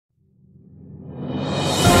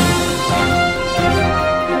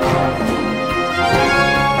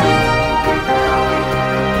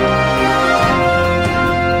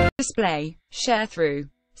display. Sharethrough.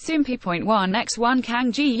 Soompi.1x1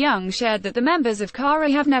 Kang Ji Young shared that the members of Kara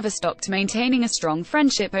have never stopped maintaining a strong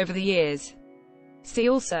friendship over the years. See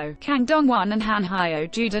also, Kang Dong-won and Han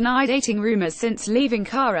Hyo-ju deny dating rumors since leaving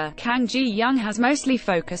Kara. Kang Ji Young has mostly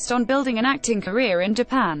focused on building an acting career in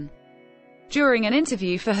Japan. During an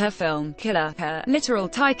interview for her film, Killer, her literal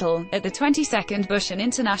title, at the 22nd Busan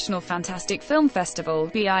International Fantastic Film Festival,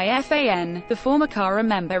 BIFAN, the former Kara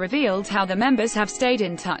member revealed how the members have stayed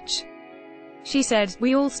in touch. She said,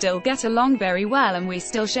 "We all still get along very well and we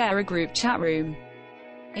still share a group chat room.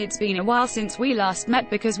 It's been a while since we last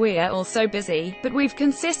met because we're all so busy, but we've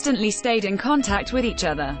consistently stayed in contact with each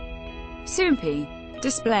other." Soompi.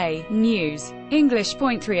 Display. News.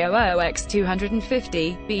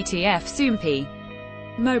 English.300x250, BTF Soompi.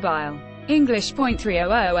 Mobile.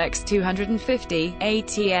 English.300x250,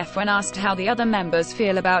 ATF. When asked how the other members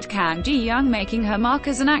feel about Kang Ji Young making her mark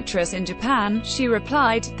as an actress in Japan, she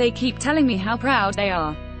replied, "They keep telling me how proud they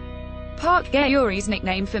are. Park Gae-yori's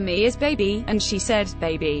nickname for me is Baby, and she said,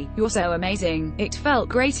 'Baby, you're so amazing.' It felt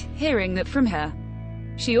great hearing that from her."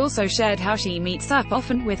 She also shared how she meets up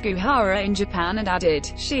often with Guhara in Japan and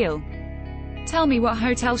added, "She'll tell me what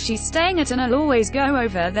hotel she's staying at and I'll always go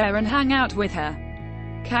over there and hang out with her."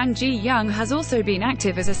 Kang Ji Young has also been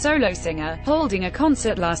active as a solo singer, holding a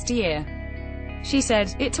concert last year. She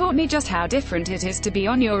said, "It taught me just how different it is to be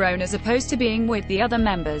on your own as opposed to being with the other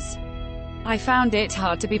members. I found it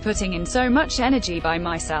hard to be putting in so much energy by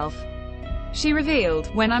myself." She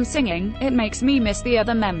revealed, "When I'm singing, it makes me miss the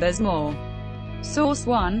other members more." Source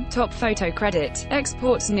 1, top photo credit,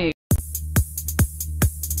 exports news.